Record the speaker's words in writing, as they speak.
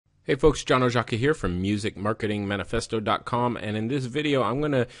Hey folks, John Ojaka here from musicmarketingmanifesto.com, and in this video I'm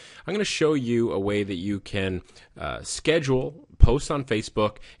gonna show you a way that you can schedule posts on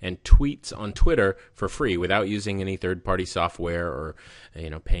Facebook and tweets on Twitter for free without using any third-party software or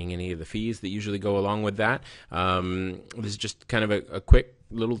paying any of the fees that usually go along with that. This is just kind of a quick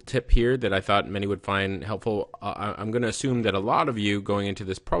little tip here that I thought many would find helpful. I'm going to assume that a lot of you going into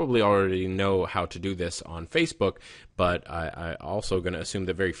this probably already know how to do this on Facebook, but I also going to assume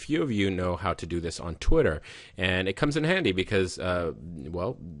that very few of you know how to do this on Twitter. And it comes in handy because,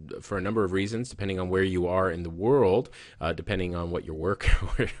 well, for a number of reasons, depending on where you are in the world, depending on what your work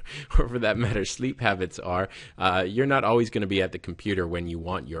or for that matter sleep habits are, you're not always going to be at the computer when you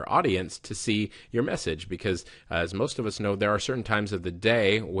want your audience to see your message, because as most of us know, there are certain times of the day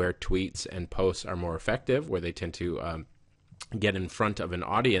where tweets and posts are more effective, where they tend to get in front of an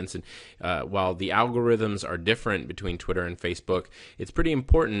audience. And while the algorithms are different between Twitter and Facebook, it's pretty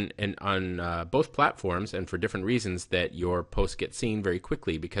important on both platforms, and for different reasons, that your posts get seen very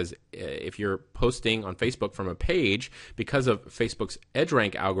quickly. Because if you're posting on Facebook from a page, because of Facebook's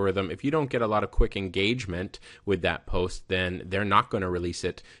EdgeRank algorithm, if you don't get a lot of quick engagement with that post, then they're not going to release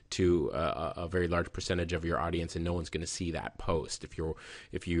it to a very large percentage of your audience, and no one's going to see that post. If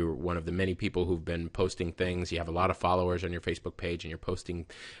you're one of the many people who've been posting things, you have a lot of followers on your Facebook page, and you're posting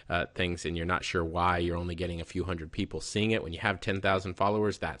things, and you're not sure why you're only getting a few hundred people seeing it when you have 10,000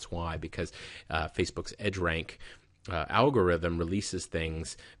 followers, that's why, because Facebook's EdgeRank algorithm releases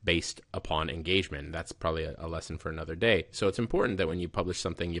things based upon engagement. That's probably a lesson for another day. So it's important that when you publish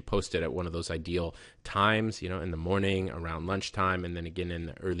something, you post it at one of those ideal times, in the morning, around lunchtime, and then again in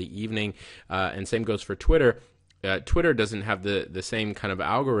the early evening. And same goes for Twitter. Twitter doesn't have the same kind of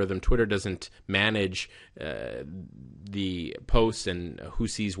algorithm. Twitter doesn't manage the posts and who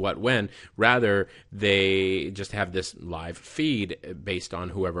sees what when. Rather, they just have this live feed based on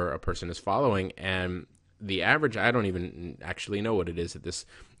whoever a person is following. And the average, I don't even actually know what it is at this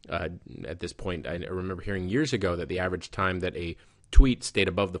point. I remember hearing years ago that the average time that a tweet stayed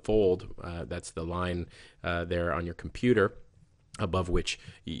above the fold, that's the line there on your computer, above which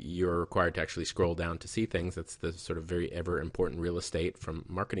you're required to actually scroll down to see things. That's the sort of very ever important real estate from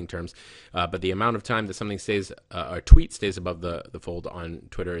marketing terms. But the amount of time that something stays, a tweet stays above the fold on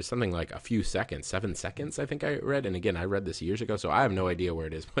Twitter is something like a few seconds, 7 seconds, I think I read. And again, I read this years ago, so I have no idea where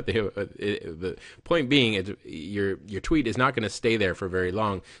it is. But the point being, your tweet is not going to stay there for very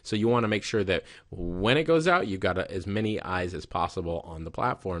long. So you want to make sure that when it goes out, you've got as many eyes as possible on the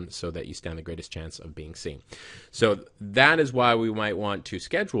platform so that you stand the greatest chance of being seen. So that is why we might want to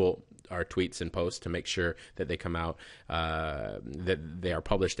schedule our tweets and posts to make sure that they come out, that they are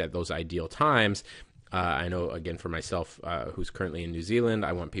published at those ideal times. I know, again, for myself, who's currently in New Zealand,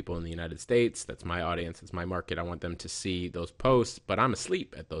 I want people in the United States. That's my audience. That's my market. I want them to see those posts, but I'm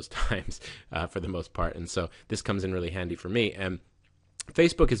asleep at those times for the most part. And so this comes in really handy for me. And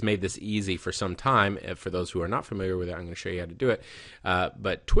Facebook has made this easy for some time. For those who are not familiar with it, I'm going to show you how to do it.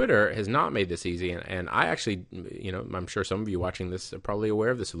 But Twitter has not made this easy. And I actually, I'm sure some of you watching this are probably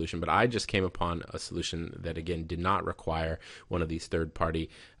aware of the solution, but I just came upon a solution that, again, did not require one of these third-party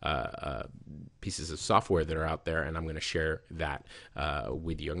pieces of software that are out there, and I'm going to share that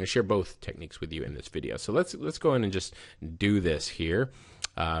with you. I'm going to share both techniques with you in this video. So let's go in and just do this here.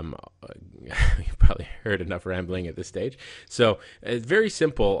 You've probably heard enough rambling at this stage. So it's very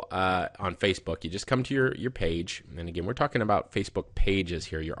simple on Facebook. You just come to your page. And again, we're talking about Facebook pages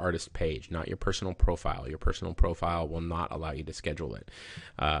here, your artist page, not your personal profile. Your personal profile will not allow you to schedule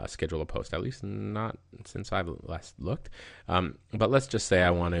a post, at least not since I've last looked. But let's just say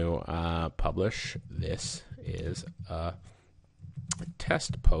I want to publish. This is a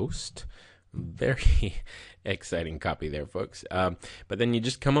test post. Very exciting copy there, folks. But then you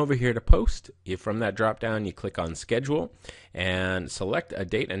just come over here to post. From that drop down, you click on schedule and select a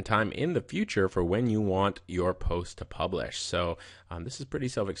date and time in the future for when you want your post to publish. So this is pretty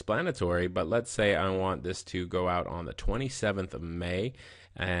self-explanatory, but let's say I want this to go out on the 27th of May,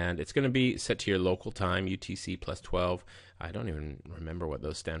 and it's going to be set to your local time, UTC plus 12. I don't even remember what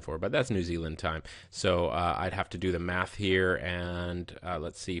those stand for, but that's New Zealand time. So I'd have to do the math here, and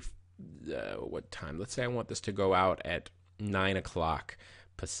let's see what time. Let's say I want this to go out at 9 o'clock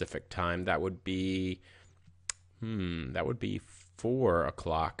Pacific time. That would be 4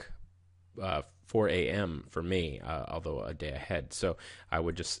 o'clock, 4 a.m. for me, although a day ahead. So I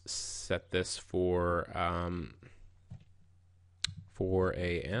would just set this for 4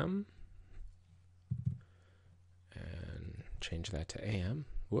 a.m. and change that to a.m.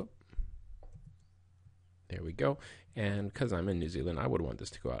 Whoop. There we go. And because I'm in New Zealand, I would want this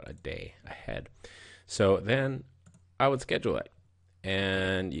to go out a day ahead. So then I would schedule it.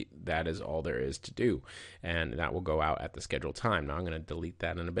 and that is all there is to do, and that will go out at the scheduled time. Now I'm going to delete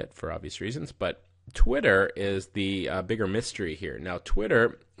that in a bit for obvious reasons, but Twitter is the bigger mystery here. Now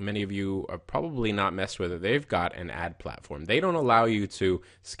Twitter, many of you are probably not messed with it. They've got an ad platform. They don't allow you to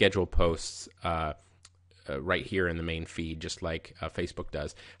schedule posts right here in the main feed, just like Facebook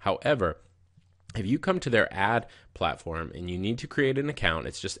does. However, if you come to their ad platform and you need to create an account,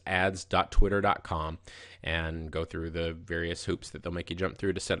 it's just ads.twitter.com, and go through the various hoops that they'll make you jump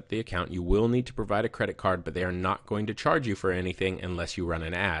through to set up the account. You will need to provide a credit card, but they are not going to charge you for anything unless you run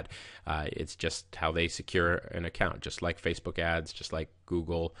an ad. It's just how they secure an account, just like Facebook ads, just like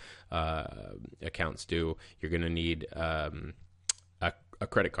Google accounts do. You're going to need a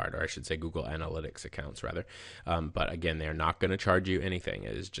credit card, or I should say Google Analytics accounts rather. But again, they're not going to charge you anything.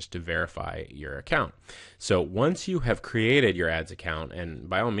 It is just to verify your account. So once you have created your ads account, and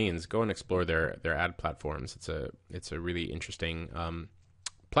by all means, go and explore their ad platforms. It's a really interesting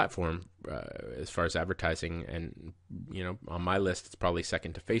platform as far as advertising, and on my list it's probably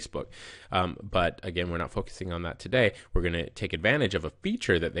second to Facebook, but again, we're not focusing on that today. We're going to take advantage of a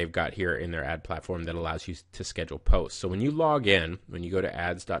feature that they've got here in their ad platform that allows you to schedule posts. So when you log in, when you go to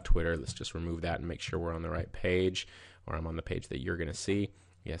ads.twitter, let's just remove that and make sure we're on the right page, or I'm on the page that you're going to see.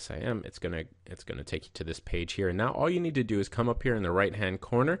 Yes, I am. It's going to take you to this page here, and now all you need to do is come up here in the right hand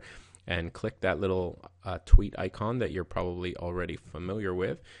corner and click that little tweet icon that you're probably already familiar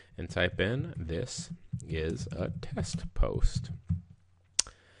with, and type in, "This is a test post."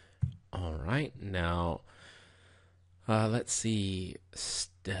 All right, now let's see.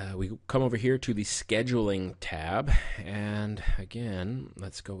 We come over here to the scheduling tab, and again,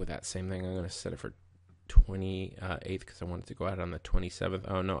 let's go with that same thing. I'm going to set it for 28th because I wanted to go out on the 27th.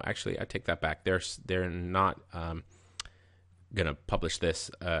 Oh no, actually, I take that back. They're not going to publish this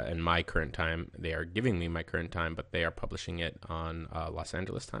in my current time. They are giving me my current time, but they are publishing it on Los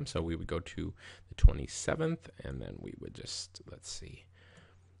Angeles time. So we would go to the 27th, and then we would just, let's see,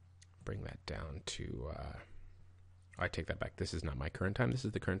 bring that down to, I take that back. This is not my current time. This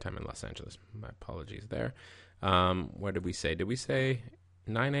is the current time in Los Angeles. My apologies there. What did we say? Did we say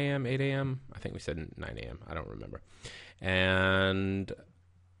 9 a.m., 8 a.m.? I think we said 9 a.m. I don't remember. And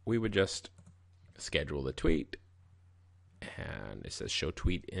we would just schedule the tweet. And it says show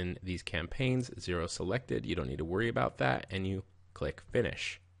tweet in these campaigns, 0 selected. You don't need to worry about that. And you click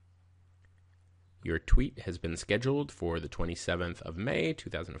finish. Your tweet has been scheduled for the 27th of May,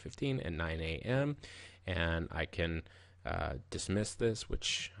 2015 at 9 a.m. And I can dismiss this,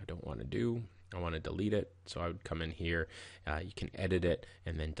 which I don't want to do. I want to delete it. So I would come in here. You can edit it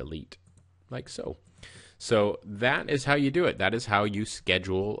and then delete, like so. So that is how you do it. That is how you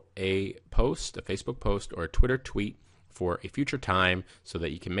schedule a post, a Facebook post, or a Twitter tweet for a future time, so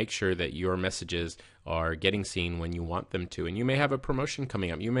that you can make sure that your messages are getting seen when you want them to. And you may have a promotion coming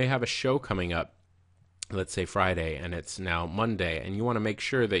up. You may have a show coming up, let's say Friday, and it's now Monday, and you want to make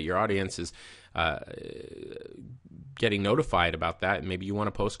sure that your audience is getting notified about that. Maybe you want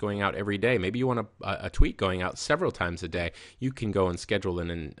a post going out every day. Maybe you want a tweet going out several times a day. You can go and schedule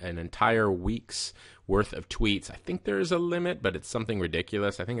an entire week's worth of tweets. I think there's a limit, but it's something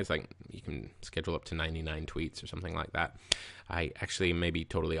ridiculous. I think it's like you can schedule up to 99 tweets or something like that. I actually may be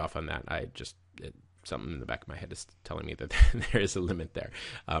totally off on that. Something in the back of my head is telling me that there is a limit there,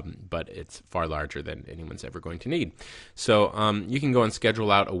 but it's far larger than anyone's ever going to need. So you can go and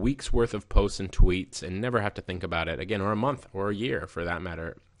schedule out a week's worth of posts and tweets and never have to think about it again, or a month or a year for that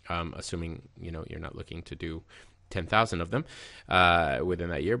matter, assuming you're not looking to do 10,000 of them within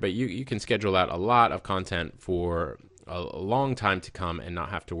that year. But you can schedule out a lot of content for a long time to come and not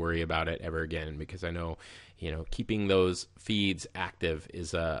have to worry about it ever again, because I know keeping those feeds active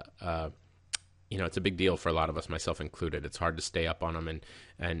is it's a big deal for a lot of us, myself included. It's hard to stay up on them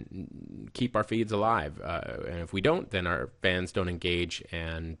and keep our feeds alive. And if we don't, then our fans don't engage,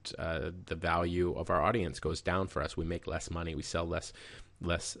 and the value of our audience goes down for us. We make less money. We sell less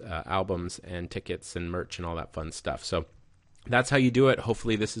albums and tickets and merch and all that fun stuff. So that's how you do it.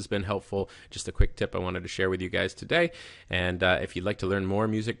 Hopefully this has been helpful. Just a quick tip I wanted to share with you guys today. And if you'd like to learn more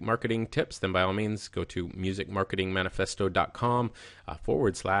music marketing tips, then by all means go to musicmarketingmanifesto.com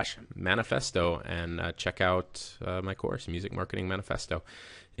 /manifesto and check out my course, Music Marketing Manifesto,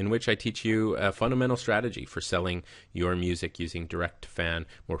 in which I teach you a fundamental strategy for selling your music using direct fan,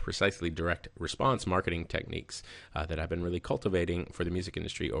 more precisely direct response marketing techniques that I've been really cultivating for the music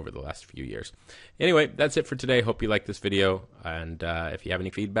industry over the last few years. Anyway, that's it for today. Hope you like this video. And if you have any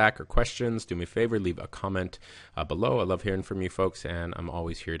feedback or questions, do me a favor, leave a comment below. I love hearing from you folks, and I'm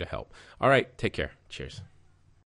always here to help. All right, take care. Cheers.